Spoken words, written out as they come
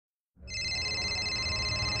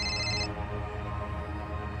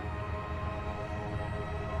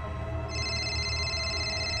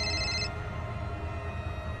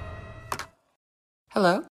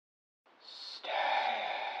Hello?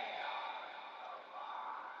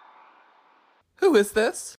 Who is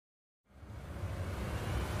this?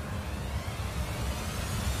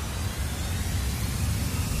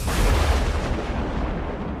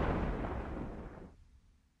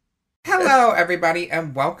 Hello, everybody,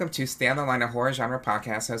 and welcome to Stay on the Line, a horror genre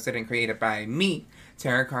podcast hosted and created by me,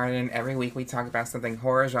 Tara Carden. Every week we talk about something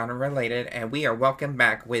horror genre related, and we are welcome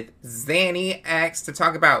back with Zanny X to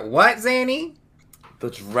talk about what, Zanny? The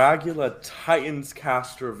Dragula Titans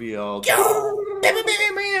cast reveal. Not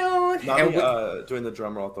me doing the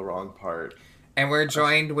drum roll at the wrong part. And we're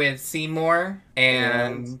joined with Seymour,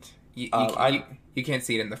 and you can't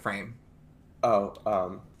see it in the frame.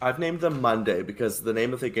 I've named them Monday because the name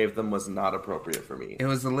that they gave them was not appropriate for me. It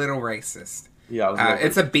was a little racist. Yeah,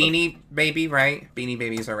 it's a Beanie Baby, right? Beanie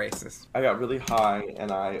Babies are racist. I got really high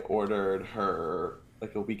and I ordered her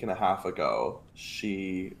like a week and a half ago.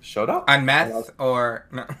 She showed up on meth or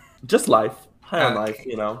no? Just life, high on life,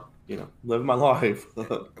 you know, living my life.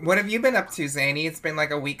 What have you been up to, Zanny? It's been like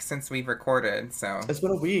a week since we've recorded, so it's been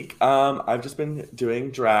a week. I've just been doing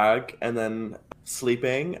drag and then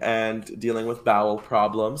sleeping and dealing with bowel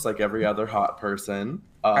problems like every other hot person.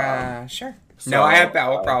 Sure. So, no, I have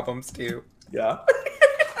bowel problems too. Yeah.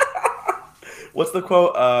 What's the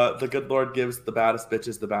quote? The good Lord gives the baddest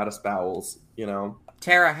bitches the baddest bowels, you know?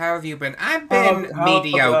 Tara, how have you been? I've been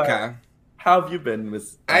mediocre. How have you been,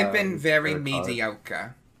 Miss? I've been very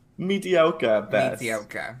mediocre. Mediocre, best.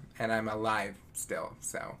 Mediocre. And I'm alive still,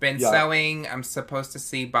 so. Been sewing. I'm supposed to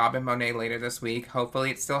see Bob and Monet later this week. Hopefully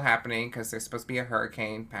it's still happening, because there's supposed to be a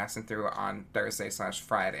hurricane passing through on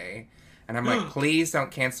Thursday/Friday. And I'm like, please don't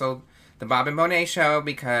cancel the Bob and Monet show,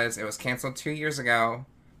 because it was canceled 2 years ago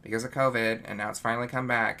because of COVID, and now it's finally come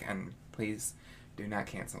back, and please do not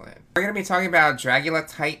cancel it. We're going to be talking about Dragula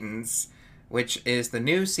Titans, which is the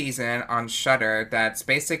new season on Shudder. That's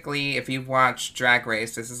basically, if you've watched Drag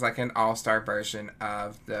Race, this is like an all-star version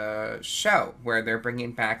of the show, where they're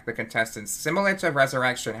bringing back the contestants, similar to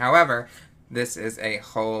Resurrection. However, this is a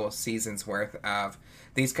whole season's worth of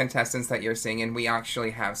these contestants that you're seeing, and we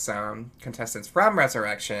actually have some contestants from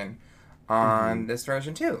Resurrection on this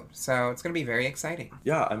version too. So it's going to be very exciting.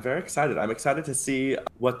 Yeah, I'm very excited. I'm excited to see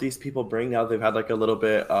what these people bring now. They've had like a little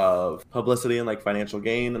bit of publicity and like financial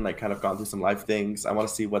gain and like kind of gone through some life things. I want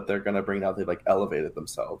to see what they're going to bring now. They've like elevated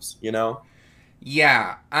themselves, you know?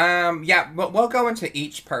 Yeah. We'll go into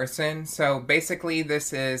each person. So basically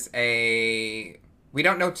this is we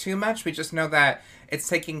don't know too much. We just know that it's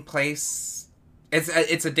taking place. It's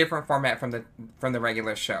a different format from the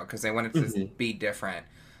regular show, because they wanted to be different.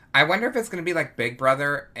 I wonder if it's going to be like Big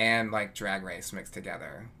Brother and like Drag Race mixed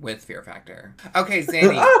together with Fear Factor. Okay,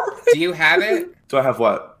 Zanny, do you have it? Do I have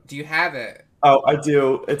what? Do you have it? Oh, I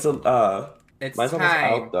do. It's mine's almost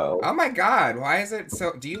out though. Oh my god, why is it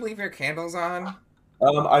so? Do you leave your candles on?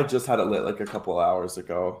 I just had it lit like a couple hours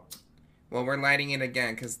ago. Well, we're lighting it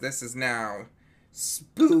again because this is now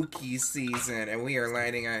spooky season, and we are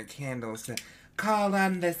lighting our candles to call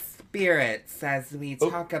on the spirits as we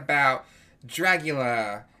talk about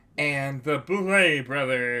Dragula and the Boulet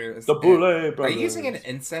Brothers. The Boulet Brothers. Are you using an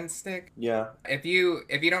incense stick? Yeah. If you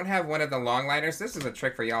don't have one of the long lighters, this is a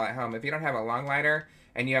trick for y'all at home. If you don't have a long lighter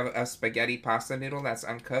and you have a spaghetti pasta noodle that's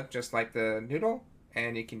uncooked, just like the noodle,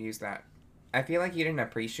 and you can use that. I feel like you didn't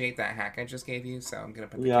appreciate that hack I just gave you, so I'm gonna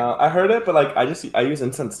put the I heard it, but like I use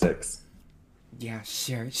incense sticks. Yeah,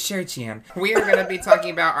 sure, Jan. We are gonna be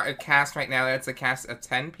talking about our cast right now. It's a cast of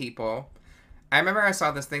 10 people. I remember I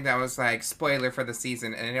saw this thing that was like, spoiler for the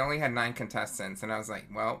season, and it only had 9 contestants, and I was like,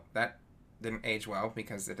 well, that didn't age well,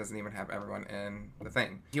 because it doesn't even have everyone in the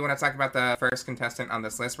thing. Do you want to talk about the first contestant on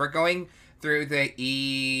this list? We're going through the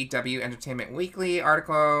EW Entertainment Weekly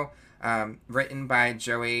article, written by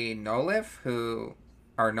Joey Noliff,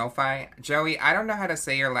 Nolfi. Joey, I don't know how to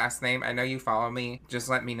say your last name. I know you follow me. Just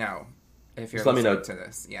let me know if you're listening to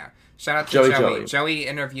this. Yeah. Shout out to Joey. Joey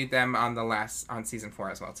interviewed them on season 4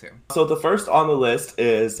 as well too. So the first on the list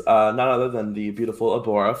is none other than the beautiful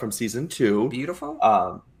Abora from season 2. Beautiful?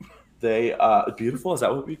 Beautiful, is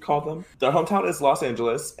that what we call them? Their hometown is Los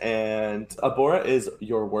Angeles, and Abora is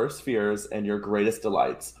your worst fears and your greatest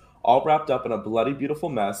delights. All wrapped up in a bloody beautiful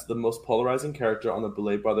mess, the most polarizing character on the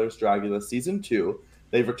Boulet Brothers Dragula season 2,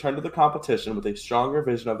 they've returned to the competition with a stronger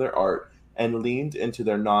vision of their art and leaned into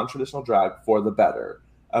their non-traditional drag for the better.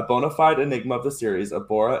 A bona fide enigma of the series,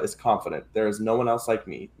 Abora is confident. There is no one else like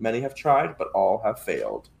me. Many have tried, but all have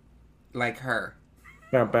failed. Like her.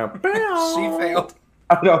 Bam, bam, bam. She failed.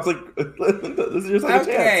 I know, I was like, this is your second chance.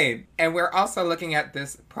 Okay, and we're also looking at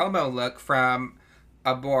this promo look from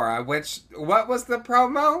Abora, what was the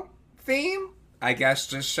promo theme? I guess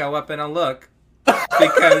just show up in a look.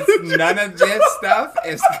 Because none of this stuff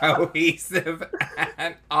is cohesive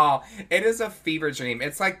at all. It is a fever dream.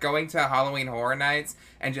 It's like going to Halloween Horror Nights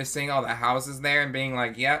and just seeing all the houses there and being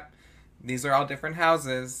like, yep, these are all different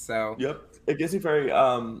houses. So Yep. It gives you very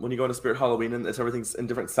when you go into Spirit Halloween and it's everything's in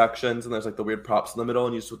different sections and there's like the weird props in the middle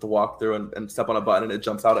and you just have to walk through and step on a button and it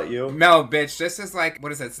jumps out at you. no, bitch, this is like,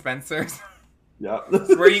 what is it, Spencer's? Yeah.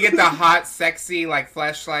 Where you get the hot, sexy, like,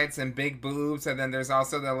 fleshlights and big boobs, and then there's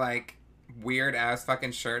also the, like, weird-ass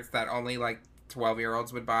fucking shirts that only, like,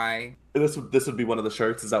 12-year-olds would buy. This would be one of the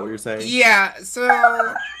shirts, is that what you're saying? Yeah,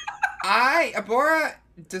 so Abora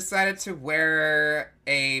decided to wear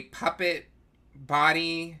a puppet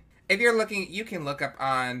body. If you're looking, you can look up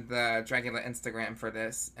on the Dragula Instagram for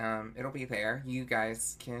this. It'll be there. You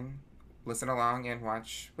guys can listen along and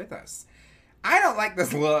watch with us. I don't like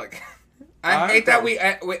this look. I hate that we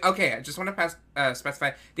okay, I just want to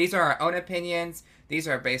specify, these are our own opinions. These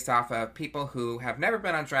are based off of people who have never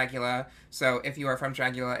been on Dragula. So if you are from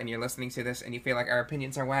Dragula and you're listening to this and you feel like our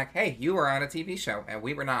opinions are whack, hey, you were on a TV show and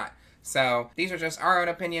we were not. So these are just our own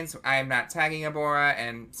opinions. I am not tagging Abora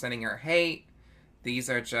and sending her hate. These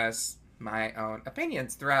are just my own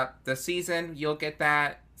opinions. Throughout the season, you'll get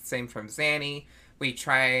that. Same from Zanny. We'll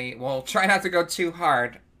try not to go too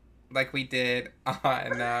hard like we did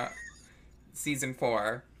on season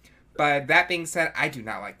 4. But that being said, I do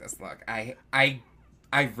not like this look. I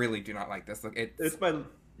really do not like this look. It's my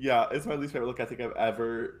least favorite look I think I've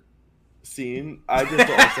ever seen. I just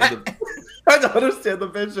don't understand I don't understand the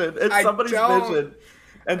vision. It's somebody's vision.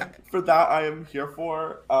 And for that I am here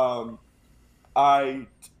for. The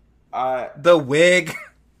wig.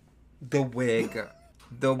 The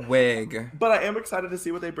wig. But I am excited to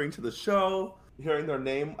see what they bring to the show. Hearing their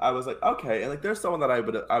name, I was like, okay, and like there's someone that I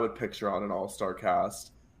would picture on an all-star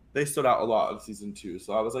cast. They stood out a lot in season 2,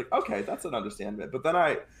 so I was like, okay, that's an understanding. But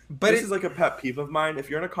then this is like a pet peeve of mine. If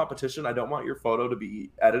you're in a competition, I don't want your photo to be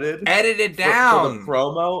edited down for the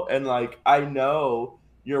promo. And like I know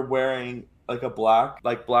you're wearing like black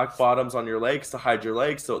bottoms on your legs to hide your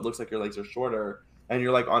legs, so it looks like your legs are shorter, and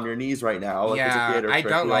you're like on your knees right now. Like, yeah, it's a theater I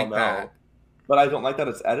trick, don't like that. But I don't like that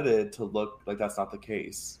it's edited to look like that's not the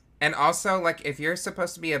case. And also, like, if you're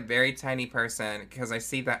supposed to be a very tiny person, because I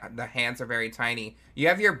see that the hands are very tiny, you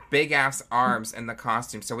have your big-ass arms in the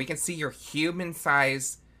costume, so we can see your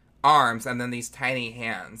human-size arms and then these tiny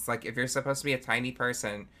hands. Like, if you're supposed to be a tiny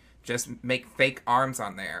person, just make fake arms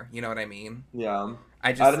on there. You know what I mean? Yeah.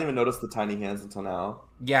 I didn't even notice the tiny hands until now.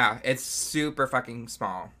 Yeah, it's super fucking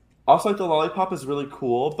small. Also, like, the lollipop is really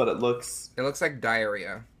cool, but it looks like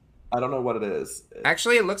diarrhea. I don't know what it is.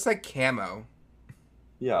 Actually, it looks like camo.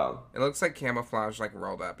 Yeah, it looks like camouflage, like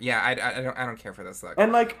rolled up. Yeah, I don't care for this look.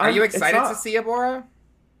 And like, are you excited to see Abora?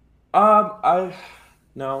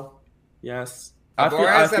 No, yes.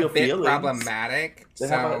 Abora is a bit problematic. They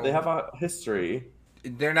have a history.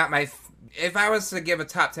 They're not my. If I was to give a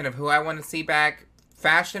top 10 of who I want to see back,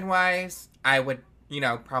 fashion wise, I would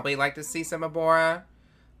probably like to see some Abora,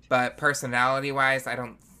 but personality wise, I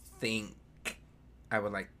don't think I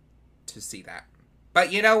would like to see that.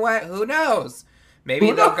 But you know what? Who knows?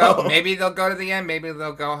 Maybe they'll go to the end. Maybe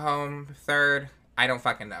they'll go home third. I don't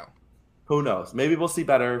fucking know. Who knows? Maybe we'll see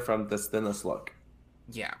better from this look.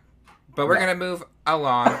 Yeah. But we're going to move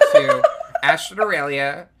along to Astrid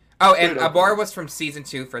Aurelia. Oh, and Abora was from season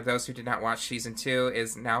 2. For those who did not watch, season 2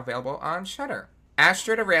 is now available on Shudder.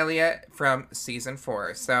 Astrid Aurelia from season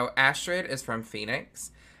 4. So Astrid is from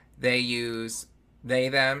Phoenix. They use they,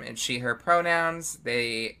 them, and she, her pronouns.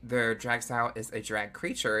 Their drag style is a drag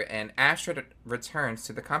creature, and Astrid returns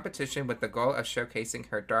to the competition with the goal of showcasing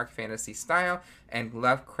her dark fantasy style and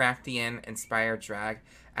Lovecraftian-inspired drag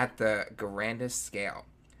at the grandest scale.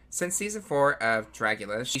 Since season 4 of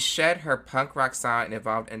Dragula, she shed her punk rock style and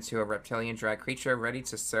evolved into a reptilian drag creature ready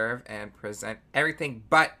to serve and present everything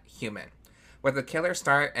but human. With a killer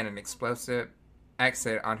start and an explosive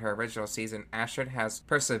exit on her original season, Astrid has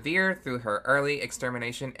persevered through her early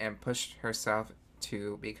extermination and pushed herself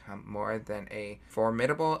to become more than a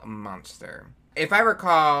formidable monster. If I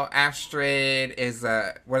recall, Astrid is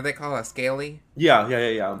what do they call a scaly?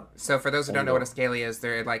 Yeah. So for those who don't know what a scaly is,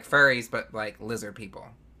 they're like furries, but like lizard people.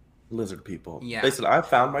 Yeah. They said, I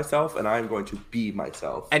found myself and I'm going to be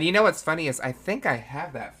myself. And you know what's funny is I think I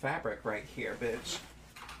have that fabric right here, bitch.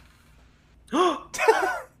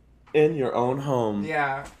 In your own home.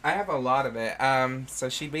 Yeah, I have a lot of it. So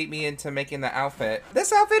she beat me into making the outfit.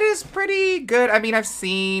 This outfit is pretty good. I mean, I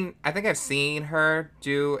think I've seen her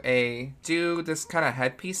do this kind of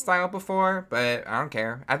headpiece style before, but I don't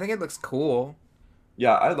care. I think it looks cool.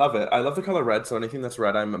 Yeah, I love it. I love the color red, so anything that's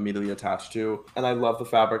red I'm immediately attached to. And I love the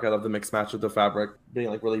fabric. I love the mixed match of the fabric being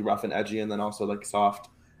like really rough and edgy and then also like soft.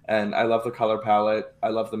 And I love the color palette. I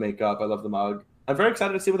love the makeup. I love the mug. I'm very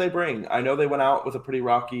excited to see what they bring. I know they went out with a pretty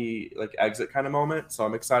rocky like exit kind of moment, so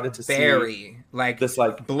I'm excited to see Very. Like, this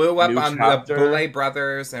like blew up new on chapter. the Boulet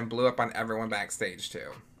brothers and blew up on everyone backstage, too.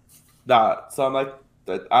 That. So I'm like,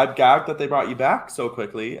 I'm gagged that they brought you back so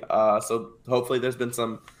quickly. So hopefully there's been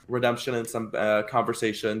some redemption and some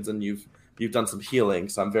conversations, and you've done some healing.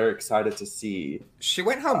 So I'm very excited to see. She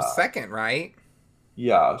went home second, right?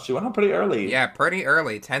 Yeah, she went home pretty early. Yeah, pretty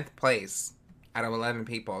early, 10th place out of 11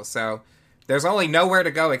 people. So there's only nowhere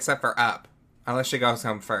to go except for up, unless she goes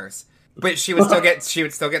home first. But she would still get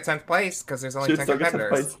 10th place because there's only 10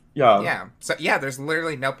 competitors. Yeah. So yeah, there's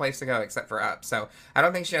literally no place to go except for up. So I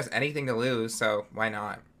don't think she has anything to lose. So why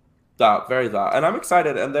not? That, and I'm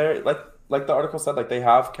excited. And they're like the article said, like they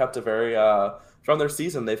have kept a very from their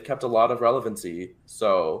season, they've kept a lot of relevancy.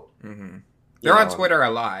 So they're on Twitter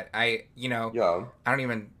a lot. I see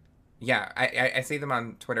them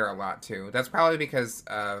on Twitter a lot too. That's probably because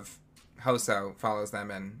of Hoso follows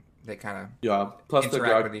them and they kind of Plus the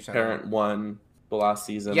interact with each other. parent won the last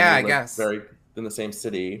season. Yeah, I guess very in the same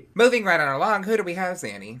city. Moving right on along, who do we have,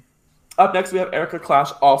 Zanny? Up next, we have Erica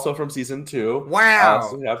Clash, also from season 2. Wow!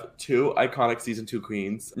 So we have 2 iconic season 2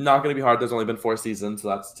 queens. Not going to be hard. There's only been 4 seasons, so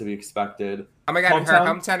that's to be expected. Oh my god, her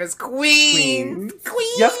hometown is Queen.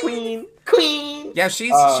 Yes, Queen. Yeah,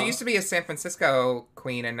 she used to be a San Francisco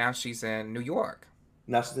queen, and now she's in New York.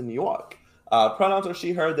 Pronouns are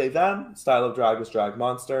she, her, they, them. Style of drag is drag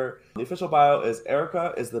monster. The official bio is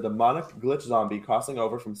Erica is the demonic glitch zombie crossing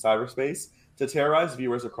over from cyberspace to terrorize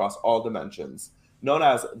viewers across all dimensions. Known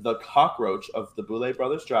as the cockroach of the Boulet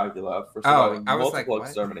brothers Dragula for surviving multiple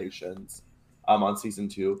exterminations on season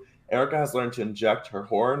 2, Erica has learned to inject her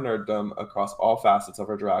horror nerddom across all facets of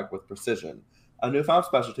her drag with precision. A newfound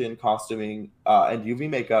specialty in costuming and UV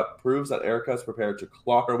makeup proves that Erica is prepared to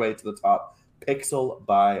claw her way to the top, pixel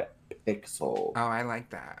by pixel. Oh, I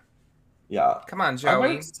like that. Yeah. Come on, Joey.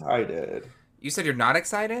 I'm excited. You said you're not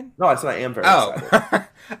excited? No, I said I am very excited.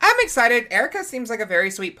 I'm excited. Erica seems like a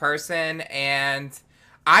very sweet person, and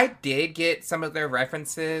I did get some of their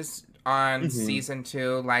references on season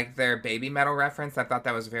 2, like their baby metal reference. I thought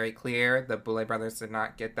that was very clear. The Boulet brothers did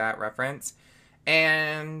not get that reference.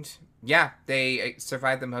 And yeah, they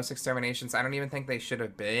survived the most exterminations. I don't even think they should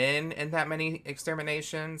have been in that many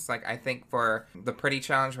exterminations. Like, I think for the Pretty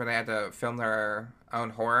Challenge where they had to film their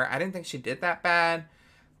own horror, I didn't think she did that bad.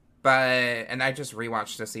 And I just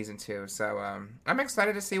rewatched the season 2, so I'm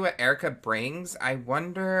excited to see what Erica brings. I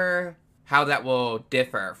wonder how that will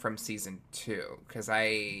differ from season 2, because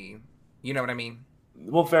you know what I mean?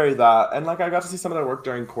 We'll vary that. And like I got to see some of their work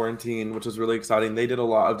during quarantine, which was really exciting. They did a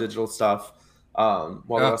lot of digital stuff while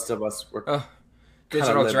the rest of us were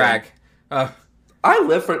digital drag. I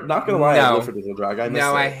live for, not gonna lie, I live for digital drag.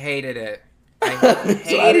 I hated it. I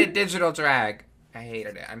hated digital drag. I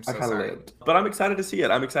hated it. I'm so sorry. But I'm excited to see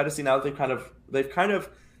it. I'm excited to see now that they've kind of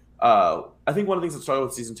I think one of the things that struggled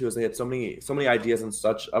with season 2 is they had so many ideas and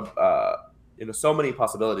such so many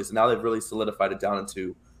possibilities, and now they've really solidified it down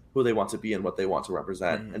into who they want to be and what they want to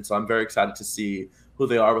represent. And so I'm very excited to see who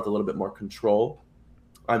they are with a little bit more control.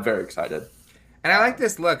 I'm very excited. And I like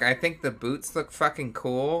this look. I think the boots look fucking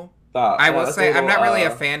cool. I will say I'm not really a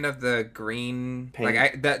fan of the green. Paint.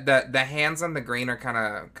 Like the hands on the green are kind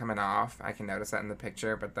of coming off. I can notice that in the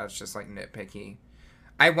picture, but that's just like nitpicky.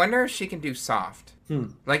 I wonder if she can do soft.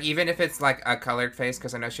 Like even if it's like a colored face,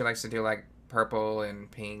 because I know she likes to do like purple and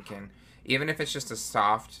pink, and even if it's just a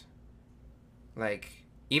soft, like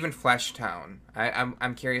even flesh tone.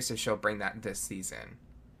 I'm curious if she'll bring that this season.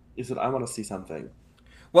 You said I want to see something.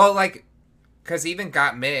 Well, like. Because even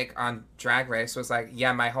Got Mick on Drag Race was like,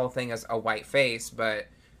 yeah, my whole thing is a white face, but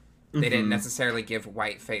they didn't necessarily give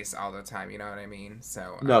white face all the time, you know what I mean?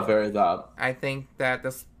 So no, very that. I think that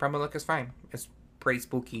this promo look is fine. It's pretty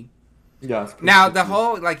spooky. Yeah. Now, the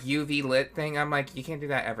whole like UV lit thing, I'm like, you can't do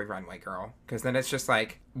that every runway, girl. Because then it's just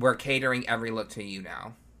like, we're catering every look to you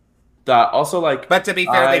now. That also like... But to be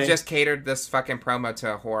fair, they just catered this fucking promo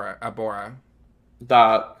to Abora.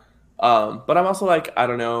 That... but I'm also like, I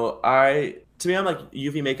don't know, to me, I'm like,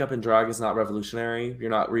 UV makeup and drag is not revolutionary.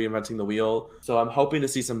 You're not reinventing the wheel. So I'm hoping to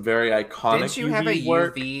see some very iconic Didn't you UV have a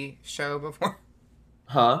work. UV show before?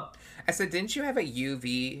 Huh? I said, didn't you have a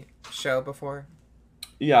UV show before?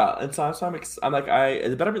 Yeah, and so I'm like,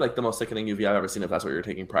 it better be like the most sickening UV I've ever seen if that's what you're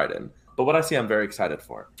taking pride in. But what I see, I'm very excited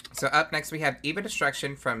for. So up next, we have Eva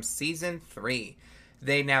Destruction from season 3.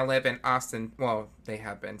 They now live in Austin. Well, they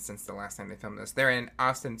have been since the last time they filmed this. They're in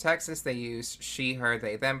Austin, Texas. They use she, her,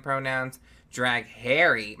 they, them pronouns. Drag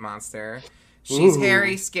Harry monster. She's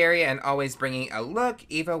hairy, scary, and always bringing a look.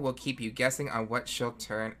 Eva will keep you guessing on what she'll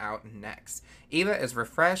turn out next. Eva is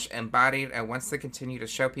refreshed, embodied, and wants to continue to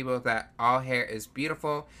show people that all hair is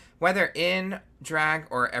beautiful, whether in drag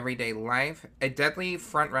or everyday life. A deadly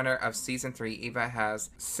frontrunner of Season 3, Eva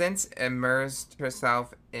has since immersed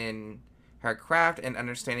herself in her craft and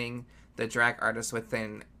understanding the drag artist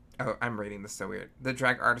within. Oh, I'm reading this so weird. The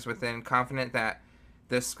drag artist within, confident that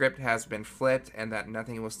the script has been flipped and that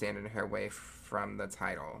nothing will stand in her way from the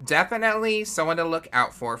title. Definitely someone to look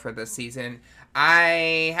out for this season.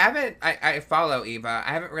 I follow Eva.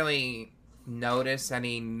 I haven't really noticed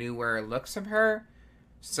any newer looks of her,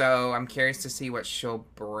 so I'm curious to see what she'll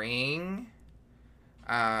bring.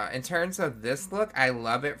 In terms of this look, I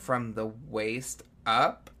love it from the waist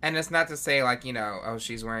up. And it's not to say, like, you know, oh,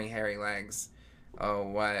 she's wearing hairy legs. Oh,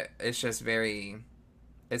 what? It's just very...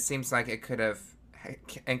 It seems like it could have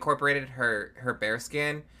incorporated her bare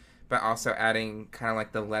skin, but also adding kind of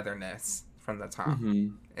like the leatherness from the top.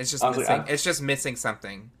 It's just missing. Like, it's just missing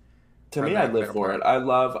something. To me, I live for it.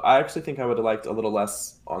 I actually think I would have liked a little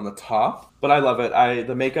less on the top, but I love it.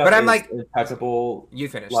 The makeup is like, impeccable. You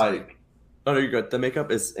finished. Like, oh no, you're good. The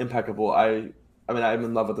makeup is impeccable. I mean, I'm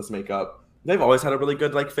in love with this makeup. They've always had a really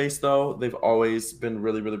good like face though. They've always been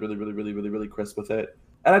really crisp with it.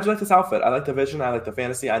 And I just like this outfit. I like the vision. I like the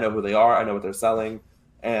fantasy. I know who they are. I know what they're selling.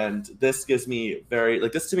 And this gives me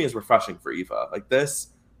this to me is refreshing for Eva. Like this,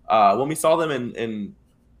 when we saw them in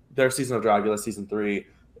their season of Dragula, season 3,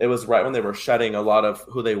 it was right when they were shedding a lot of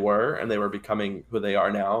who they were and they were becoming who they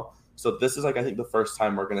are now. So this is like, I think the first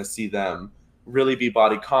time we're going to see them really be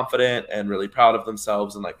body confident and really proud of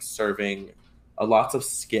themselves and like serving lots of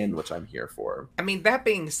skin, which I'm here for. I mean, that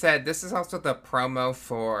being said, this is also the promo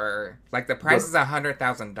for, like, the price is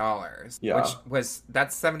 $100,000. Yeah.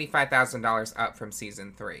 That's $75,000 up from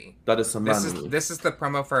season 3. That is some money. This is the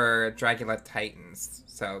promo for Dragula Titans.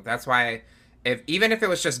 So that's why, even if it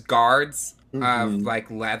was just guards of, like,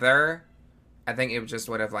 leather, I think it just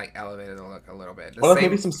would have, like, elevated the look a little bit. Or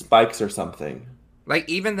maybe some spikes or something. Like,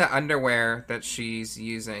 even the underwear that she's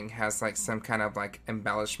using has, like, some kind of, like,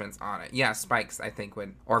 embellishments on it. Yeah, spikes, I think,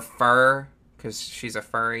 would... Or fur, because she's a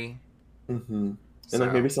furry. And,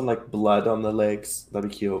 like, maybe some, like, blood on the legs.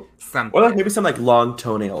 That'd be cute. Something. Or, like, maybe some, like, long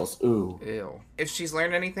toenails. Ooh. Ew. If she's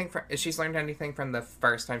learned anything from the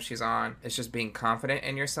first time she's on, it's just being confident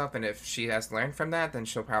in yourself. And if she has learned from that, then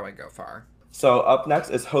she'll probably go far. So, up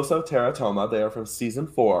next is Hoso Teratoma. They are from Season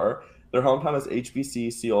 4. Their hometown is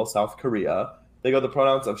HBC, Seoul, South Korea. They go the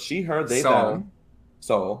pronouns of she, her, they, them.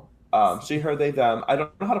 Soul. She, her, they, them. I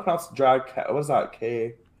don't know how to pronounce drag. What is that?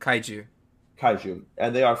 Kaiju.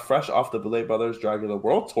 And they are fresh off the Boulet Brothers Dragula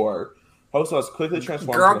World Tour. Hoso has quickly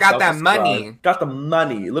transformed. Girl got that money. Got the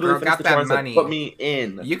money. Literally Girl got that money. Put me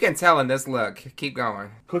in. You can tell in this look. Keep going.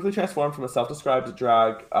 Quickly transformed from a self-described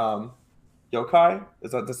drag yokai.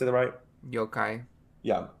 Is that to say the right? Yokai.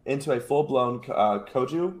 Yeah. Into a full-blown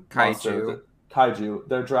Kaiju. Kaiju,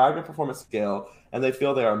 their drag and performance scale, and they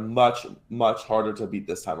feel they are much, much harder to beat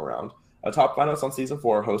this time around. A top finalist on Season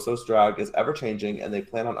 4, Hoso's drag is ever-changing, and they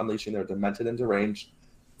plan on unleashing their demented and deranged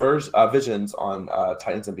visions on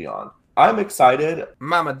Titans and Beyond. I'm excited.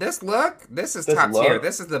 Mama, this is top tier.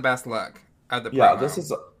 This is the best look of the promo.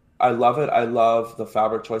 Yeah, I love it. I love the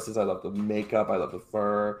fabric choices. I love the makeup. I love the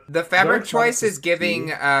fur. The fabric choice is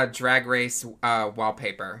giving Drag Race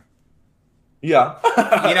wallpaper. Yeah.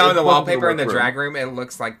 You know, the wallpaper in the drag room, it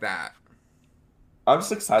looks like that. I'm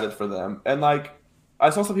just excited for them. And, like,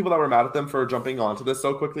 I saw some people that were mad at them for jumping onto this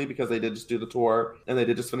so quickly because they did just do the tour and they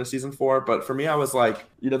did just finish Season 4. But for me, I was like,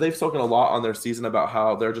 you know, they've spoken a lot on their season about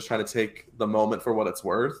how they're just trying to take the moment for what it's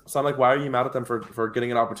worth. So I'm like, why are you mad at them for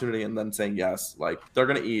getting an opportunity and then saying yes? Like, they're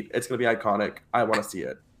going to eat. It's going to be iconic. I want to see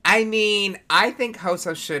it. I mean, I think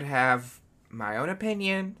Hoso should have... My own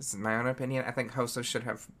opinion. This is my own opinion. I think Hoso should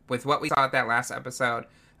have, with what we saw at that last episode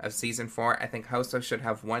of Season 4, I think Hoso should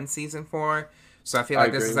have won Season 4. So I feel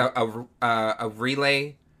like this is a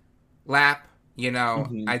relay lap. You know,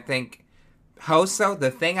 I think Hoso,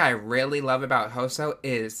 the thing I really love about Hoso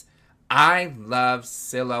is I love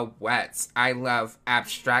silhouettes. I love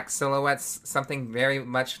abstract silhouettes, something very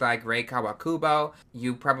much like Rei Kawakubo.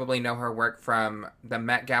 You probably know her work from the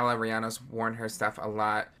Met Gala. Rihanna's worn her stuff a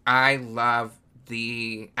lot. I love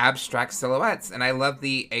the abstract silhouettes, and I love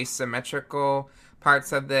the asymmetrical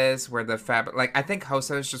parts of this where the fabric... Like, I think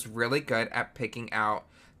Hoso is just really good at picking out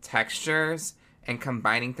textures and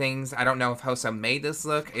combining things. I don't know if Hoso made this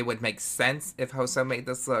look. It would make sense if Hoso made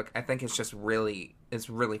this look. I think it's just really... It's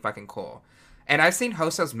really fucking cool. And I've seen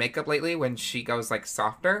Hoso's makeup lately when she goes, like,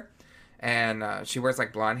 softer. And she wears,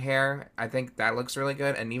 like, blonde hair. I think that looks really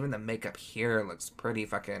good. And even the makeup here looks pretty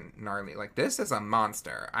fucking gnarly. Like, this is a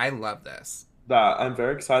monster. I love this. That I'm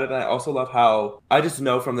very excited. And I also love how I just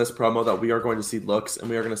know from this promo that we are going to see looks and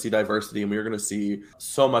we are going to see diversity and we are going to see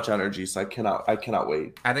so much energy. So I cannot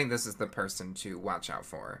wait. I think this is the person to watch out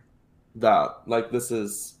for. This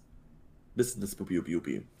is the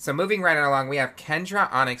spoopy. So moving right along, we have Kendra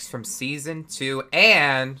Onyx from season 2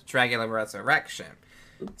 and Dragula Resurrection.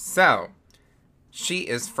 So she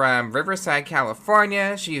is from Riverside,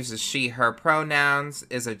 California. She uses she, her pronouns,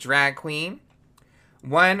 is a drag queen.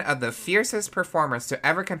 One of the fiercest performers to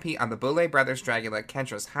ever compete on the Boulet Brothers Dragula,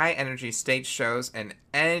 Kendra's high-energy stage shows and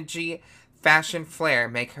edgy fashion flair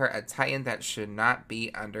make her a titan that should not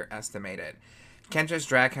be underestimated. Kendra's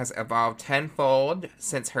drag has evolved tenfold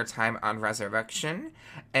since her time on Resurrection,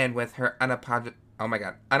 and with her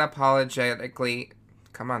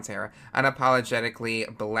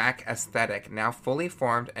unapologetically black aesthetic now fully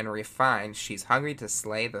formed and refined, she's hungry to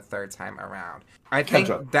slay the third time around. I think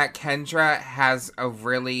that Kendra has a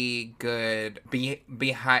really good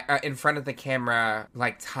behind in front of the camera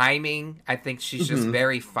like timing. I think she's just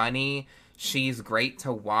very funny. She's great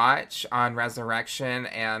to watch on Resurrection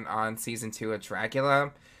and on season 2 of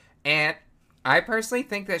Dragula. And I personally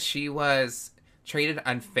think that she was treated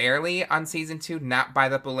unfairly on season 2, not by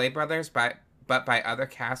the Boulet brothers, but by other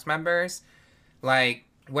cast members. Like,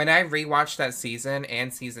 when I rewatched that season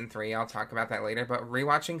and season 3, I'll talk about that later, but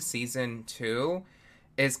rewatching season 2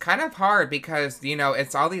 is kind of hard because, you know,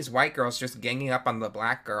 it's all these white girls just ganging up on the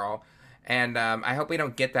black girl. And I hope we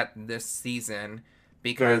don't get that this season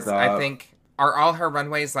because I think, are all her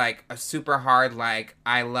runways, like, a super hard, like,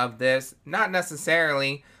 I love this? Not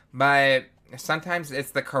necessarily, but sometimes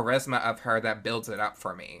it's the charisma of her that builds it up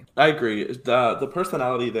for me. I agree. The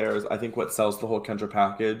personality there is, I think, what sells the whole Kendra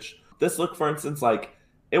package. This look, for instance, like,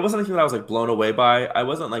 it wasn't anything that I was, like, blown away by. I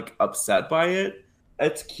wasn't, like, upset by it.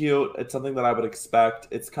 It's cute. It's something that I would expect.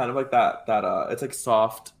 It's kind of like that it's, like,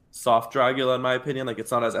 soft Dragula, in my opinion. Like,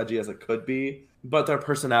 it's not as edgy as it could be. But their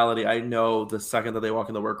personality, I know the second that they walk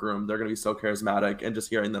in the workroom, they're going to be so charismatic. And just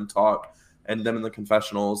hearing them talk and them in the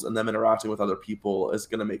confessionals and them interacting with other people is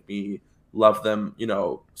going to make me love them, you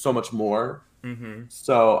know, so much more. Mm-hmm.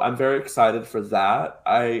 So I'm very excited for that.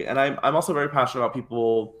 I'm also very passionate about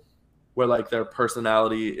people where like their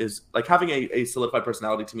personality is like having a solidified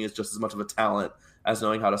personality to me is just as much of a talent as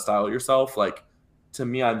knowing how to style yourself. Like to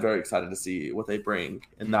me, I'm very excited to see what they bring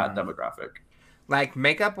in that demographic. Like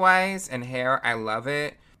makeup wise and hair, I love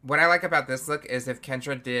it. What I like about this look is if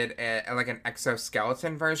Kendra did like an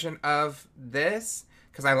exoskeleton version of this,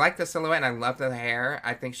 because I like the silhouette and I love the hair.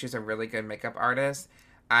 I think she's a really good makeup artist.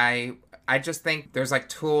 I just think there's like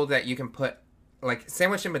tool that you can put like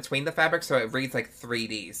sandwiched in between the fabric so it reads like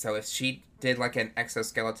 3D. So if she did like an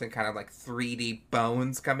exoskeleton kind of like 3D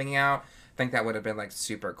bones coming out, I think that would have been like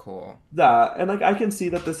super cool. That and like I can see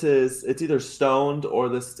that it's either stoned or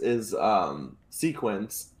this is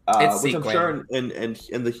sequence. Which I'm sure in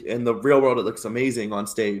the real world it looks amazing on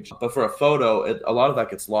stage, but for a photo, a lot of that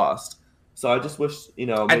gets lost. So I just wish, you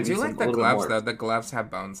know, maybe I do like the gloves though. The gloves have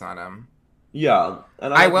bones on them. Yeah,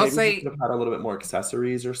 and I will say could have had a little bit more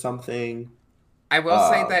accessories or something. I will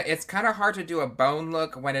say that it's kind of hard to do a bone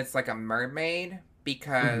look when it's like a mermaid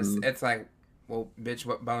because it's like, well, bitch,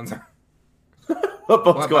 what bones are?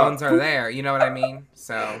 what bones are there? You know what I mean?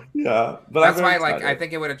 So yeah, but that's why, like, I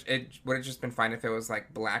think it would have just been fine if it was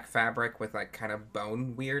like black fabric with like kind of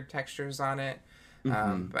bone weird textures on it.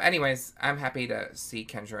 But anyways, I'm happy to see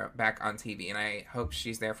Kendra back on TV, and I hope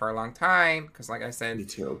she's there for a long time because, like I said, me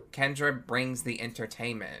too. Kendra brings the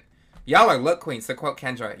entertainment. Y'all are look queens. To quote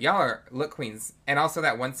Kendra, y'all are look queens. And also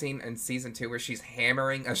that one scene in season 2 where she's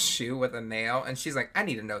hammering a shoe with a nail, and she's like, "I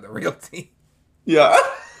need to know the real tea." Yeah.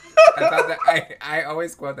 I thought that I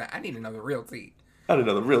always quote that. I need to know the real tea. I need to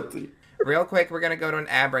know the real tea. Real quick, we're gonna go to an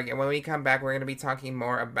ad break, and when we come back, we're gonna be talking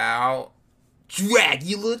more about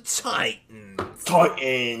Dragula Titans.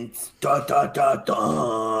 Titans. Da da da da.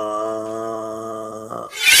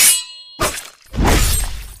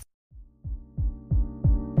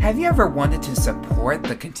 Have you ever wanted to support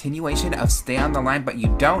the continuation of Stay on the Line, but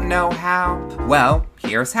you don't know how? Well,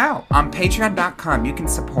 Here's how. On patreon.com, you can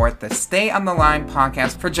support the Stay on the Line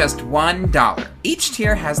podcast for just $1. Each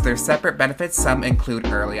tier has their separate benefits. Some include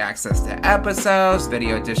early access to episodes,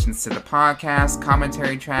 video additions to the podcast,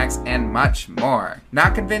 commentary tracks, and much more.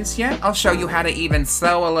 Not convinced yet? I'll show you how to even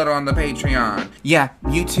sew a little on the Patreon. Yeah,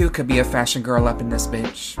 you too could be a fashion girl up in this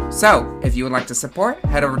bitch. So, if you would like to support,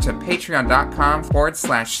 head over to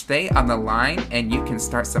patreon.com/stay on the line, and you can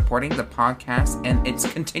start supporting the podcast and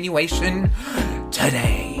its continuation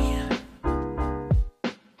today.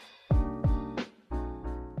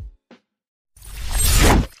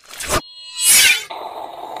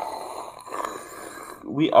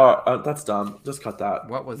 We are. That's dumb. Just cut that.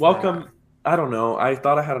 What was Welcome. that? I don't know. I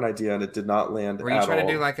thought I had an idea and it did not land. Were you trying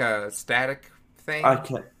to do like a static thing? I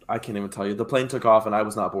can't even tell you. The plane took off and I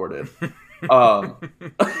was not boarded. Mama,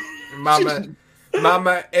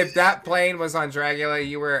 if that plane was on Dragula,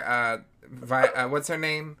 you were what's her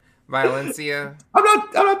name? Valencia. I'm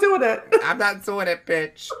not doing it. I'm not doing it,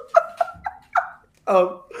 bitch.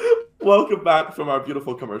 Welcome back from our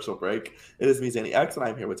beautiful commercial break. It is me, Zanny X, and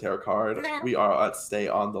I'm here with Tara Card. We are at Stay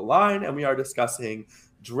on the Line, and we are discussing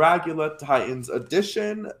Dragula Titans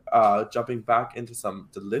Edition, jumping back into some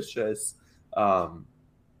delicious... Come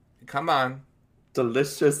on.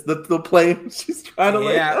 Delicious. The plane she's trying to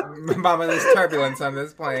Yeah, Mama, there's turbulence on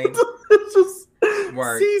this plane. Delicious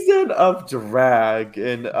Word. Season of drag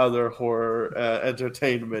and other horror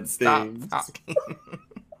entertainment things.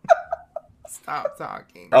 Stop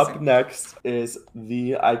talking. Up next is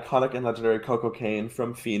the iconic and legendary Coco Kane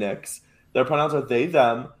from Phoenix. Their pronouns are they,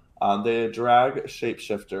 them. They drag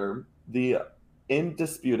shapeshifter, the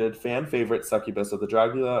indisputed fan favorite succubus of the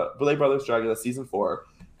Boulet Brothers Dragula Season 4.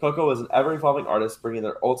 Coco is an ever-evolving artist bringing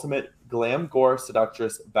their ultimate glam gore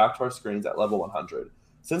seductress back to our screens at level 100.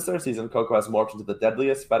 Since their season, Coco has morphed into the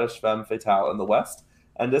deadliest fetish femme fatale in the West,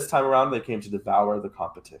 and this time around they came to devour the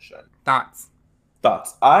competition. Thoughts?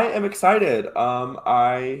 I am excited.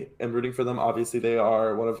 I am rooting for them. Obviously, they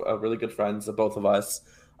are one of really good friends of both of us.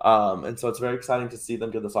 And so it's very exciting to see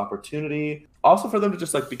them get this opportunity. Also for them to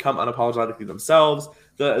just like become unapologetically themselves.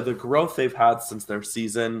 The growth they've had since their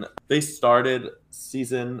season. They started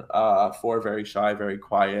season 4 very shy, very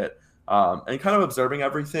quiet, and kind of observing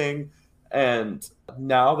everything. And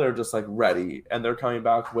now they're just like ready. And they're coming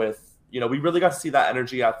back with, we really got to see that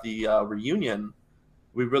energy at the reunion.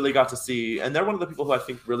 We really got to see, and they're one of the people who I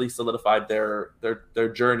think really solidified their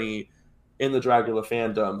journey in the Dragula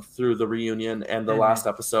fandom through the reunion and the last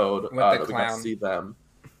episode that we got to see them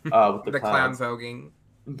with the clown voguing.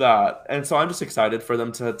 And so I'm just excited for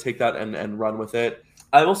them to take that and run with it.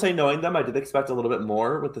 I will say, knowing them, I did expect a little bit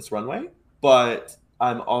more with this runway, but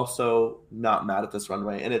I'm also not mad at this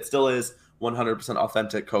runway, and it still is 100%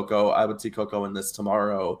 authentic Coco. I would see Coco in this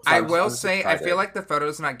tomorrow. So I will say, I feel like the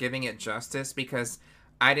photo's not giving it justice because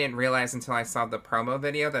I didn't realize until I saw the promo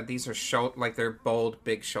video that these are they're bold,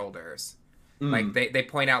 big shoulders. Like they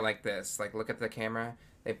point out like this. Like look at the camera.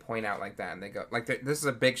 They point out like that, and they go like this is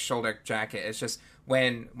a big shoulder jacket. It's just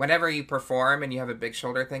whenever you perform and you have a big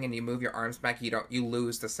shoulder thing and you move your arms back, you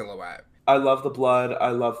lose the silhouette. I love the blood.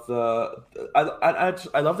 I love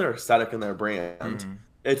I love their aesthetic and their brand. Mm-hmm.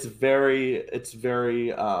 It's very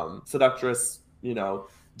seductress,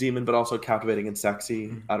 demon, but also captivating and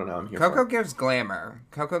sexy. I don't know. I'm here. Coco gives glamour,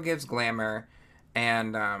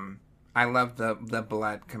 and I love the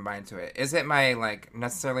blood combined to it. Is it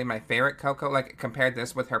necessarily my favorite Coco? Like compared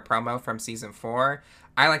this with her promo from season 4,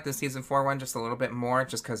 I like the season 4 one just a little bit more,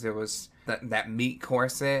 just because it was that meat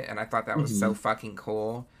corset, and I thought that was so fucking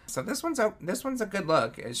cool. So this one's a good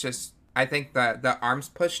look. It's just I think the arms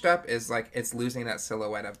pushed up is like it's losing that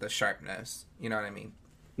silhouette of the sharpness. You know what I mean?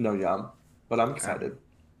 No, yeah, but I'm excited.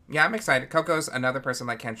 Yeah, I'm excited. Coco's another person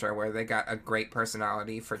like Kendra where they got a great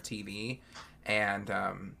personality for TV, and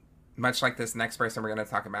much like this next person we're going to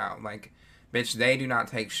talk about, like, bitch, they do not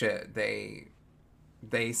take shit. They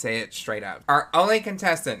say it straight up. Our only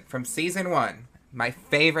contestant from season 1, my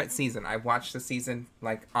favorite season. I've watched the season,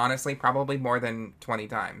 like, honestly, probably more than 20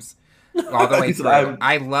 times. All the way through.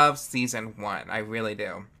 I love season 1. I really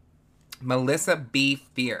do. Melissa B.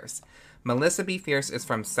 Fierce. Melissa B. Fierce is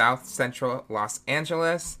from South Central Los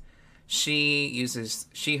Angeles. She uses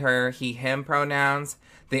she, her, he, him pronouns.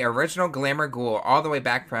 The original glamour ghoul all the way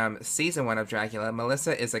back from season 1 of Dragula,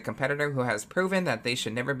 Melissa is a competitor who has proven that they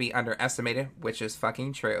should never be underestimated, which is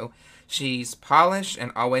fucking true. She's polished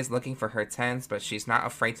and always looking for her 10s, but she's not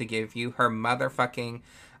afraid to give you her motherfucking...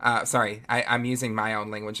 I'm using my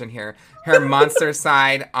own language in here. Her monster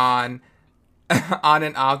side on on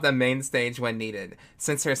and off the main stage when needed.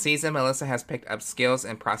 Since her season, Melissa has picked up skills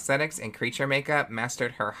in prosthetics and creature makeup,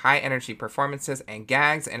 mastered her high-energy performances and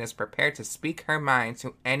gags, and is prepared to speak her mind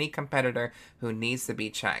to any competitor who needs to be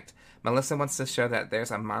checked. Melissa wants to show that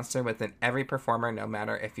there's a monster within every performer, no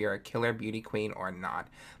matter if you're a killer beauty queen or not.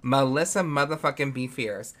 Melissa motherfucking B.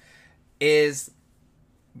 Fierce is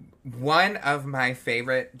one of my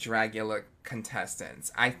favorite Dragula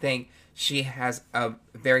contestants. I think she has a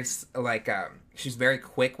very, she's very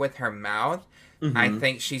quick with her mouth. Mm-hmm. I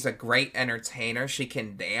think she's a great entertainer. She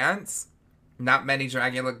can dance. Not many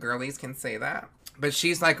Dragula girlies can say that. But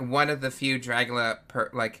she's like one of the few Dragula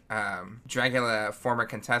former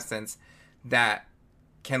contestants that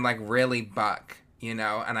can like really buck, you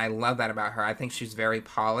know? And I love that about her. I think she's very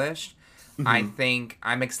polished. Mm-hmm. I think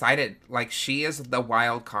I'm excited. Like, she is the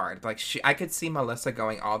wild card. Like, I could see Melissa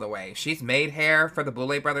going all the way. She's made hair for the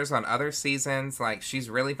Boulet brothers on other seasons. Like, she's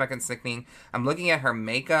really fucking sickening. I'm looking at her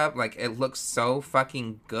makeup. Like, it looks so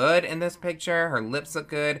fucking good in this picture. Her lips look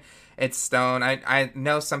good. It's stone. I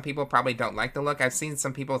know some people probably don't like the look. I've seen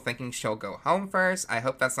some people thinking she'll go home first. I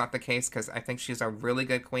hope that's not the case, because I think she's a really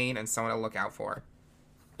good queen and someone to look out for.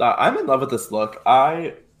 I'm in love with this look.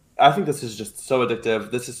 I think this is just so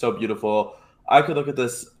addictive. This is so beautiful. I could look at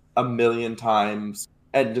this a million times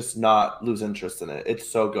and just not lose interest in it. It's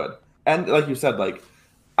so good. And like you said, like,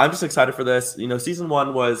 I'm just excited for this. You know, season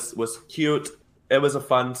 1 was cute. It was a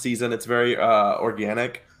fun season. It's very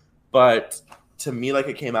organic. But to me, like,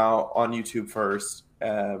 it came out on YouTube first.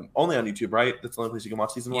 Only on YouTube, right? That's the only place you can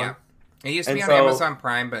watch season 1. It used to be on Amazon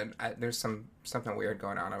Prime, but there's something weird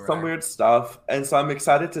going on over there. Some weird stuff. And so I'm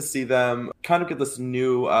excited to see them kind of get this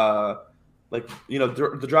new, the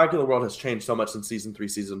Dragula world has changed so much since season 3,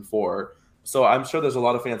 season 4. So I'm sure there's a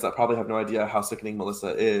lot of fans that probably have no idea how sickening Melissa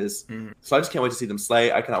is. Mm-hmm. So I just can't wait to see them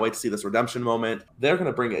slay. I cannot wait to see this redemption moment. They're going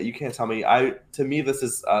to bring it. You can't tell me. To me, this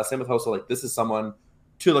is, same with Hoso, like, this is someone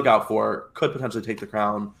to look out for, could potentially take the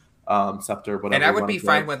crown. Scepter, whatever. And I would be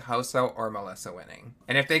fine with Hoso or Melissa winning.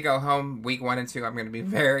 And if they go home week 1 and 2, I'm going to be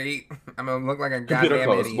I'm going to look like a goddamn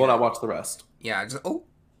idiot. We'll not watch the rest. Yeah, just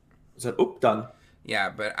done. Yeah,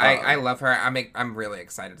 but I love her. I'm really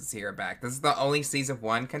excited to see her back. This is the only season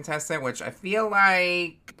 1 contestant, which I feel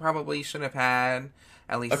like probably should have had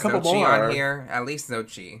at least Xochitl on here. At least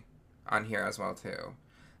Xochitl on here as well too.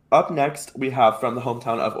 Up next, we have from the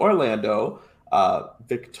hometown of Orlando,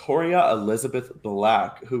 Victoria Elizabeth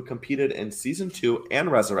Black, who competed in season 2 and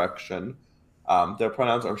Resurrection. Their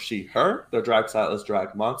pronouns are she, her. Their drag style is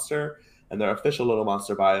drag monster, and their official Little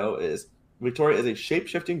Monster bio is Victoria is a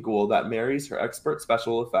shape-shifting ghoul that marries her expert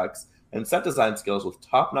special effects and set design skills with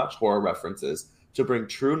top-notch horror references to bring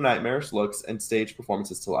true nightmarish looks and stage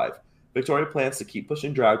performances to life. Victoria plans to keep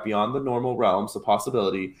pushing drag beyond the normal realms of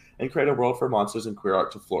possibility and create a world for monsters and queer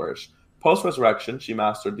art to flourish. Post-Resurrection, she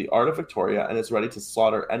mastered the art of Victoria and is ready to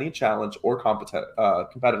slaughter any challenge or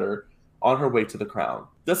competitor on her way to the crown.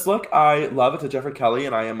 This look, I love it to Jeffrey Kelly,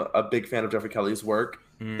 and I am a big fan of Jeffrey Kelly's work.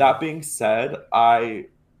 That being said, I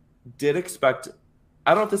did expect...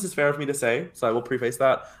 I don't know if this is fair of me to say, so I will preface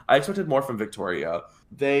that. I expected more from Victoria.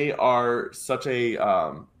 They are such a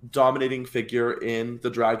dominating figure in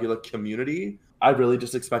the Dragula community. I really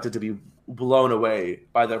just expected to be blown away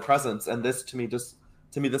by their presence, and this, to me, this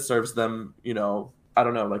serves them, you know, I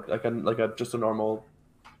don't know, like a just a normal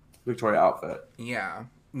Victoria outfit. Yeah,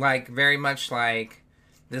 like very much like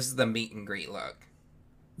this is the meet and greet look.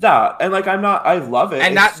 That, and like I love it.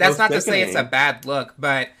 And that's not to say it's a bad look,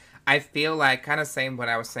 but I feel like kind of same what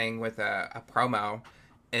I was saying with a promo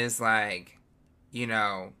is like, you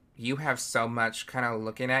know, you have so much kind of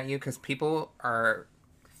looking at you because people are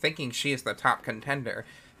thinking she is the top contender,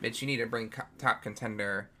 but you need to bring top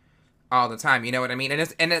contender all the time, you know what I mean?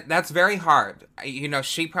 And that's very hard. You know,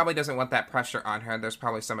 she probably doesn't want that pressure on her. There's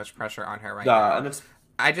probably so much pressure on her now. And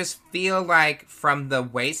I just feel like from the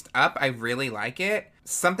waist up, I really like it.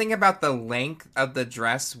 Something about the length of the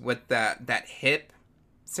dress with that hip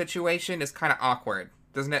situation is kind of awkward.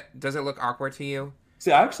 Doesn't it? Does it look awkward to you?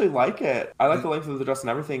 See, I actually like it. I like the length of the dress and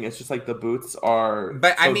everything. It's just like the boots are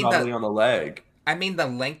dominantly on the leg. I mean the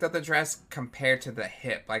length of the dress compared to the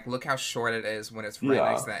hip. Like, look how short it is when it's right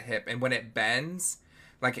next to that hip. And when it bends,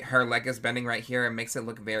 like her leg is bending right here, it makes it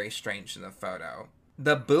look very strange in the photo.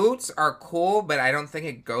 The boots are cool, but I don't think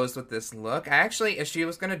it goes with this look. I actually, if she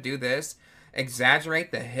was going to do this,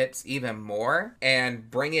 exaggerate the hips even more and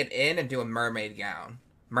bring it in and do a mermaid gown.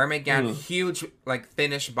 Mermaid gown, huge, like,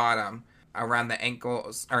 thinnish bottom around the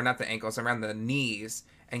ankles, or not the ankles, around the knees,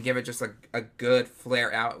 and give it just a good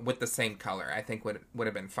flare out with the same color, I think would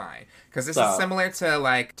have been fine. Because this is similar to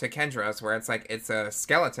Kendra's, where it's like, it's a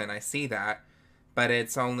skeleton, I see that, but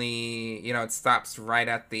it's only, it stops right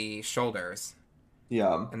at the shoulders.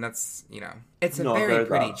 Yeah. And that's, it's a very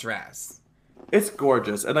pretty dress. It's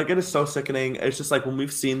gorgeous. And like, it is so sickening. It's just like when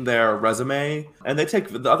we've seen their resume, and they take,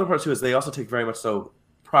 the other part too is they also take very much so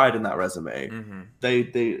pride in that resume.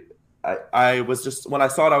 I was just, when I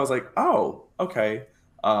saw it, I was like, oh, okay.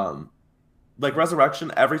 Like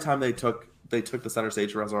Resurrection, every time they took the center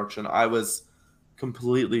stage for Resurrection, I was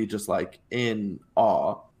completely just like in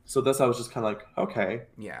awe. So this, I was just kind of like, okay.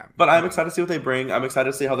 Yeah. But I'm excited to see what they bring. I'm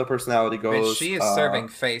excited to see how their personality goes. But she is serving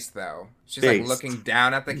face, though. She's like looking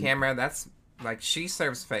down at the camera. That's like, she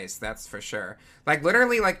serves face, that's for sure. Like,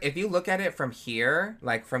 literally, like, if you look at it from here,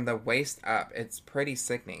 like, from the waist up, it's pretty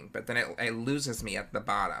sickening. But then it loses me at the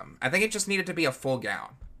bottom. I think it just needed to be a full gown.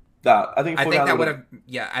 I think that would have...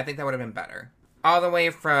 Yeah, I think that would have been better. All the way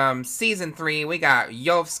from season 3, we got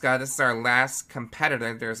Yovska. This is our last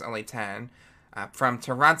competitor. There's only 10. From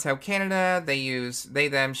Toronto, Canada, they use they,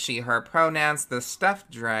 them, she, her pronouns. The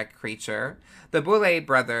stuffed drag creature. The Boulet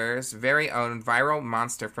brothers' very own viral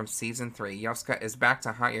monster from season 3. Yovska is back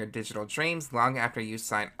to haunt your digital dreams long after you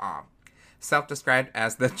sign off. Self-described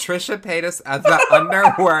as the Trisha Paytas of the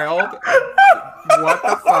underworld. What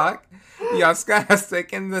the fuck? Yovska has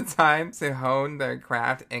taken the time to hone their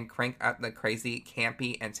craft and crank up the crazy,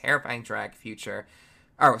 campy, and terrifying drag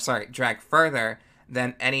further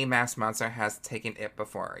than any masked monster has taken it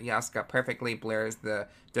before. Yovska perfectly blurs the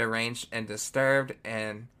deranged and disturbed,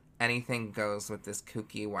 and anything goes with this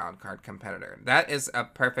kooky wildcard competitor. That is a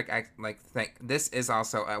perfect thing. This is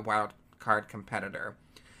also a wildcard competitor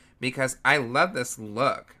because I love this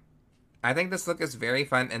look. I think this look is very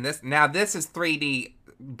fun, and this is 3D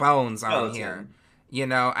bones on here.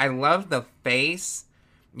 I love the face.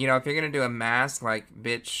 If you're gonna do a mask, like,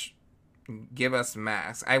 bitch, give us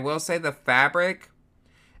masks. I will say the fabric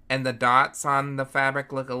and the dots on the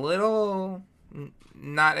fabric look a little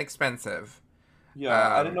not expensive.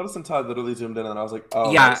 Yeah, I didn't notice until I literally zoomed in and I was like,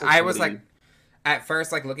 oh. Yeah, I was like, at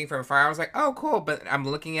first, like, looking from afar, I was like, oh, cool. But I'm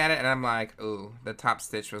looking at it and I'm like, ooh, the top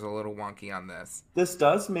stitch was a little wonky on this. This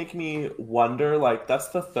does make me wonder, like, that's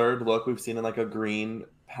the third look we've seen in, like, a green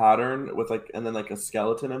pattern with, like, and then, like, a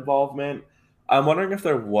skeleton involvement. I'm wondering if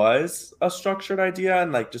there was a structured idea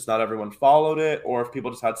and, like, just not everyone followed it, or if people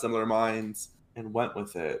just had similar minds and went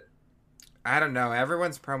with it. I don't know.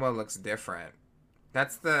 Everyone's promo looks different. I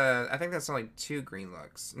think that's only 2 green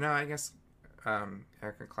looks. No, I guess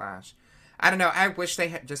Erica Clash. I don't know. I wish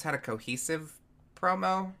they just had a cohesive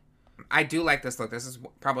promo. I do like this look. This is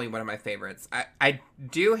probably one of my favorites. I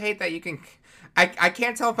do hate that you can... I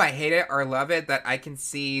can't tell if I hate it or love it, that I can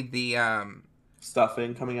see the...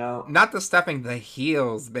 stuffing coming out? Not the stuffing, the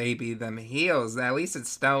heels, baby. Them heels. At least it's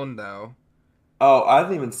stone, though. Oh, I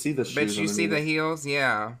didn't even see the shoes. But you see the heels?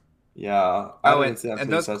 Yeah. Yeah.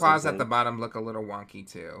 And those claws at the bottom look a little wonky,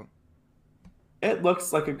 too. It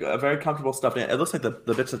looks like a very comfortable stuffed animal. It looks like the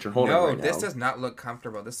bitch that you're holding right now. No, this does not look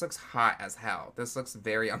comfortable. This looks hot as hell. This looks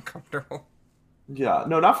very uncomfortable. Yeah.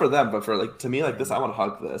 No, not for them, but for, like, to me, like, this, I want to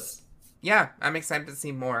hug this. Yeah, I'm excited to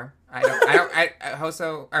see more.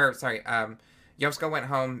 Yovska went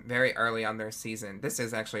home very early on their season. This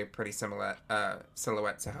is actually a pretty similar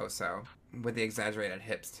silhouette to Hoso, with the exaggerated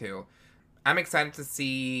hips, too. I'm excited to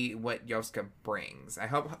see what Yovska brings. I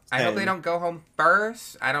hope they don't go home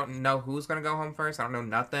first. I don't know who's going to go home first. I don't know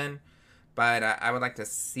nothing. But I would like to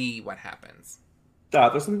see what happens. Yeah,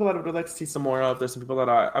 there's some people that I would really like to see some more of. There's some people that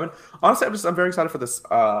I mean, honestly, I'm very excited for this.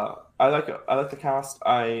 I like the cast.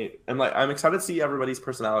 I'm excited to see everybody's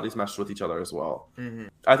personalities meshed with each other as well. Mm-hmm.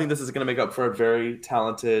 I think this is going to make up for a very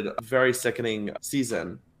talented, very sickening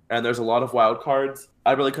season. And there's a lot of wild cards.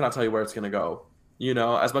 I really could not tell you where it's going to go.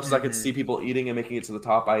 As much as I could see people eating and making it to the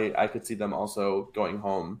top, I could see them also going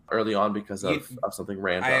home early on because of something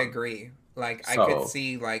random. I agree. Like, so, I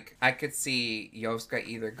could see Yovska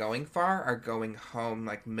either going far or going home,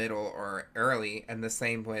 like, middle or early, and the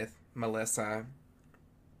same with Melissa.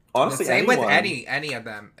 Honestly, the same with any of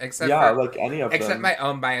them, except my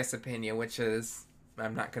own biased opinion, which is,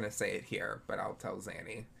 I'm not gonna say it here, but I'll tell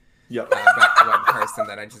Zanny. Yep. About one person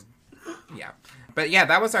that I just. Yeah. But yeah,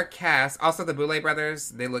 that was our cast. Also, the Boulet brothers,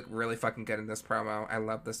 they look really fucking good in this promo. I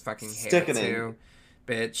love this fucking hair, too.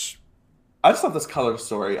 Bitch. I just love this color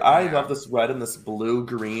story. I love this red and this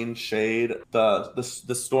blue-green shade. The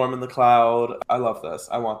storm in the cloud. I love this.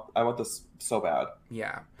 I want this so bad.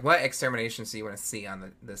 Yeah. What exterminations do you want to see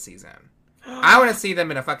on this season? I want to see them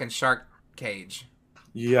in a fucking shark cage.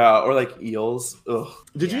 Yeah, or like eels. Ugh.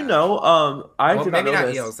 Did you know? Did maybe not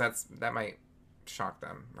know eels. That might shock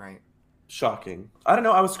them, right? Shocking. I don't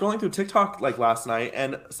know. I was scrolling through TikTok like last night,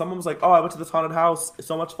 and someone was like, "Oh, I went to this haunted house. It's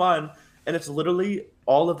so much fun." And it's literally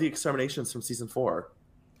all of the exterminations from season 4.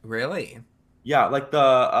 Really? Yeah, like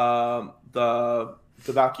the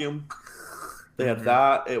vacuum. They had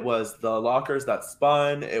that. It was the lockers that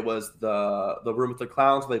spun. It was the room with the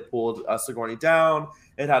clowns where they pulled Sigourney down.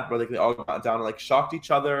 It had where they all got down and like shocked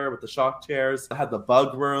each other with the shock chairs. It had the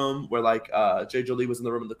bug room where like J. Jolie was in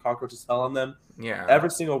the room and the cockroaches fell on them. Yeah. Every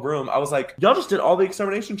single room. I was like, y'all just did all the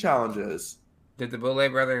extermination challenges. Did the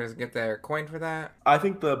Boulet brothers get their coin for that? I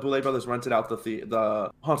think the Boulet brothers rented out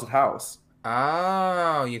the haunted house.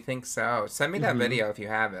 Oh, you think so? Send me that video if you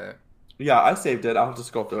have it. Yeah, I saved it. I'll have to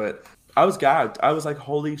scroll through it. I was gagged. I was like,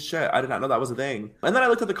 holy shit, I did not know that was a thing. And then I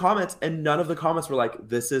looked at the comments, and none of the comments were like,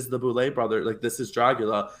 this is the Boulet brother, like, this is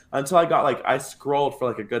Dragula. Until I got, like, I scrolled for,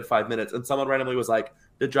 like, a good 5 minutes, and someone randomly was like,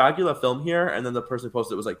 did Dragula film here? And then the person who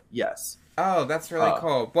posted it was like, yes. Oh, that's really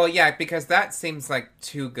cool. Well, yeah, because that seems, like,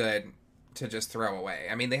 too good to just throw away.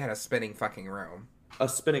 I mean, they had a spinning fucking room. A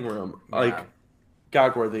spinning room. Yeah. Like,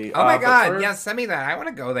 gag-worthy. Oh, my God. Yeah, send me that. I want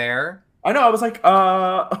to go there. I know. I was like,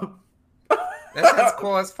 That sounds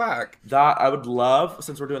cool as fuck. That I would love,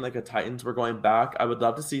 since we're doing like a Titans, we're going back. I would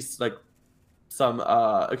love to see like some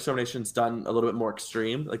exterminations done a little bit more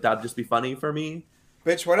extreme. Like that'd just be funny for me.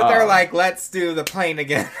 Bitch, what if they're like, let's do the plane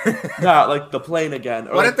again? Yeah, like the plane again.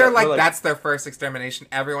 Or what if they're like, that's their first extermination?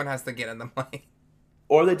 Everyone has to get in the plane.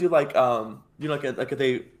 Or they do like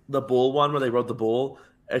the bull one where they rode the bull,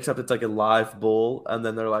 except it's like a live bull, and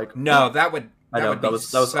then they're like, no, that was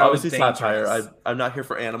so obviously dangerous. Satire. I'm not here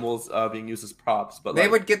for animals being used as props, but they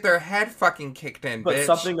would get their head fucking kicked in. But bitch.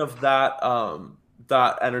 Something of that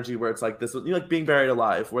energy where it's like this, like being buried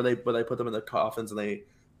alive, where they put them in the coffins and they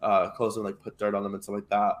close them, like put dirt on them and stuff like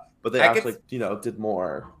that. But they actually did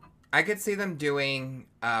more. I could see them doing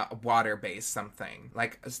water-based something,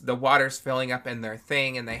 like the water's filling up in their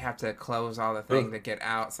thing and they have to close all the thing to get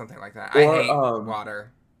out, something like that. Or, I hate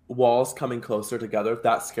water. Walls coming closer together,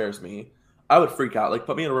 that scares me. I would freak out. Like,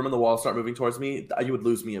 put me in a room and the walls start moving towards me, you would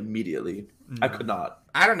lose me immediately. I could not.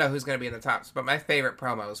 I don't know who's going to be in the tops, but my favorite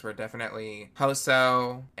promos were definitely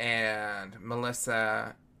Hoso and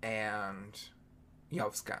Melissa and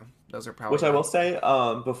Yovska. Those are probably... Which I will say,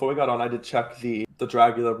 before we got on, I did check the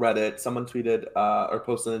Dragula Reddit. Someone tweeted or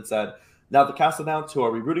posted and said, now the cast announced, who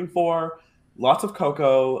are we rooting for? Lots of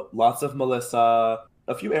Coco, lots of Melissa...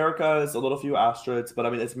 A few Ericas, a little few Astrids, but I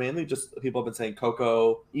mean, it's mainly just people have been saying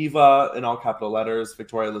Coco, Eva in all capital letters,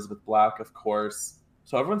 Victoria Elizabeth Black, of course.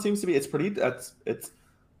 So everyone seems to be. It's pretty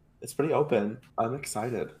open. I'm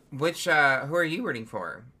excited. Which who are you rooting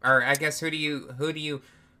for? Or I guess who do you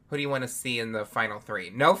want to see in the final 3?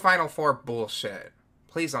 No final 4 bullshit.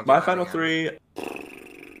 Please don't. Do My final again.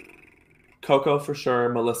 3: Coco for sure,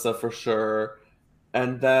 Melissa for sure,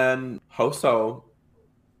 and then Hoso.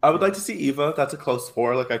 I would like to see Eva. That's a close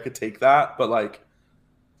 4. Like, I could take that. But, like,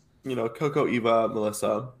 Coco, Eva,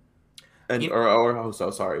 Melissa. Or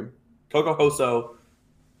Hoso, sorry. Coco, Hoso,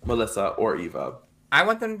 Melissa, or Eva. I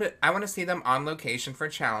want to see them on location for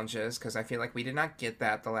challenges, because I feel like we did not get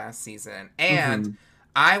that the last season. And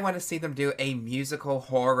I want to see them do a musical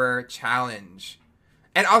horror challenge.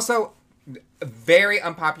 And also, very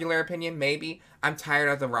unpopular opinion, maybe, I'm tired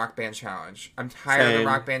of the rock band challenge.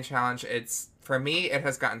 For me, it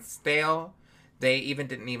has gotten stale. They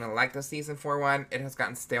didn't even like the season 4 one. It has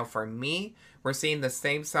gotten stale for me. We're seeing the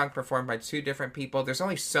same song performed by 2 different people. There's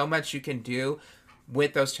only so much you can do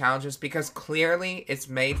with those challenges because clearly it's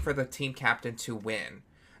made for the team captain to win.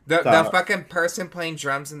 The fucking person playing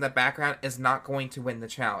drums in the background is not going to win the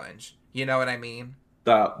challenge. You know what I mean?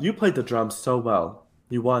 You played the drums so well.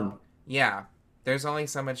 You won. Yeah. There's only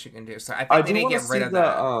so much you can do. So I think they need to get rid of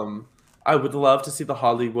that. I would love to see the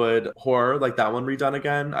Hollywood horror, like that one redone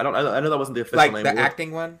again. I know that wasn't the official name. Like the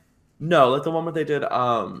acting one? No, like the one where they did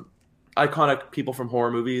iconic people from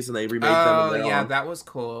horror movies and they remade them. Oh, yeah, that was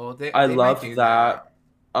cool. I love that.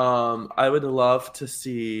 I would love to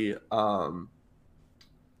see I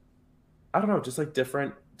don't know, just like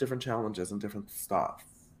different challenges and different stuff.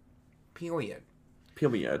 Period.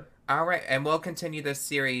 All right, and we'll continue this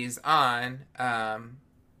series on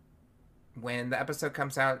when the episode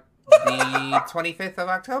comes out. The 25th of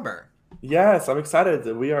October. Yes, I'm excited.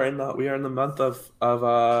 We are in the month of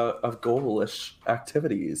goalish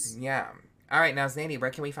activities. Yeah. All right, now Zanny,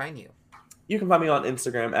 where can we find you? You can find me on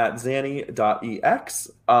Instagram at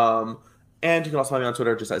zanny.ex. And you can also find me on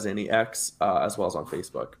Twitter just at zannyx, as well as on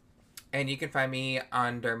Facebook. And you can find me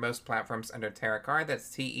under most platforms under Terracard.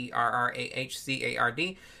 That's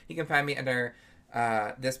TERRAHCARD. You can find me under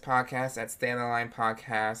this podcast at Stand the Line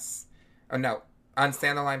Podcasts. Oh, no. On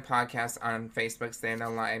Stand the Line Podcast on Facebook, Stand the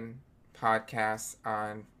Line Podcast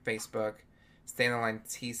on Facebook, Stand the Line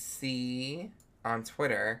TC on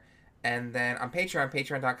Twitter, And then on Patreon,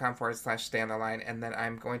 patreon.com/stay on the line. And then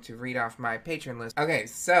I'm going to read off my patron list. Okay,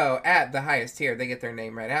 so at the highest tier, they get their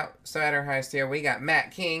name right out. So at our highest tier, we got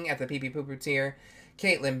Matt King at the PP Pooper tier,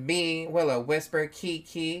 Caitlin B, Willow Whisper,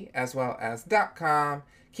 Kiki, as well as .com,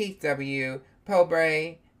 Keith W,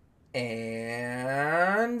 Pobray,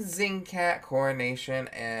 and Zingcat, Coronation,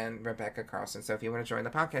 and Rebecca Carlson. So if you want to join the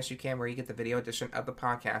podcast, you can, where you get the video edition of the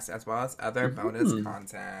podcast as well as other bonus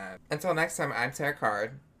content. Until next time, I'm Sarah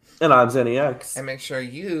Card. And I'm Zanny X. And make sure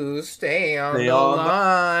you stay on the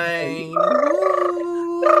line.